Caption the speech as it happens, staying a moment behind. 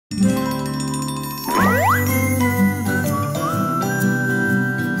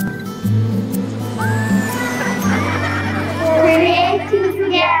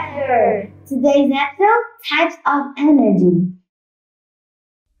Today's episode, types of energy.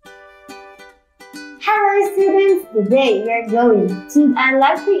 Hello students, today we are going to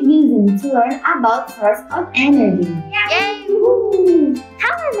electric using to learn about source of energy. Yay!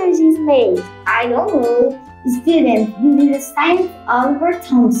 How energy is made? I don't know. Students, this is the science Oliver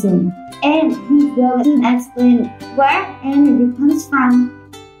Thompson, and he's going to explain where energy comes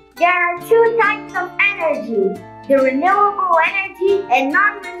from. There are two types of energy, the renewable energy and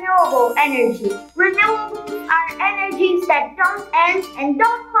non-renewable energy. Renewables are energies that don't end and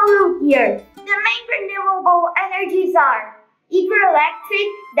don't pollute the earth. The main renewable energies are hydroelectric,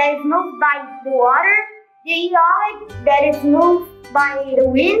 that is moved by the water, the eolic, that is moved by the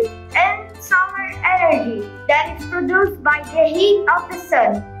wind, and solar energy, that is produced by the heat of the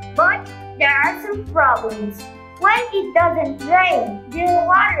sun. But there are some problems. When it doesn't rain, the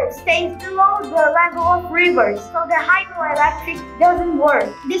water stays below the level of rivers, so the hydroelectric doesn't work.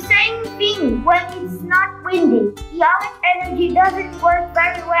 The same thing when it's not windy. Eolic energy doesn't work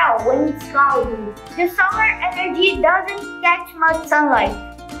very well when it's cloudy. The solar energy doesn't catch much sunlight.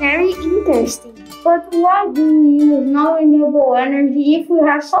 Very interesting. But why do we use non-renewable energy if we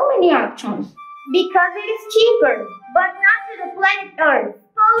have so many options? Because it is cheaper, but not to the planet Earth.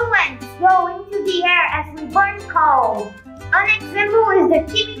 Pollutants go into the air as we burn coal. An example is the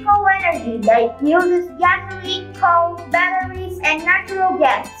chemical energy that uses gasoline, coal, batteries, and natural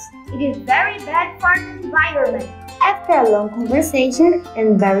gas. It is very bad for the environment. After a long conversation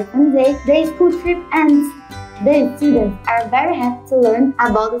and very fun day, the school trip ends. The students are very happy to learn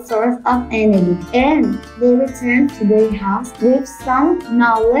about the source of energy, and they return to their house with some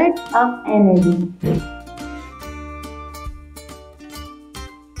knowledge of energy.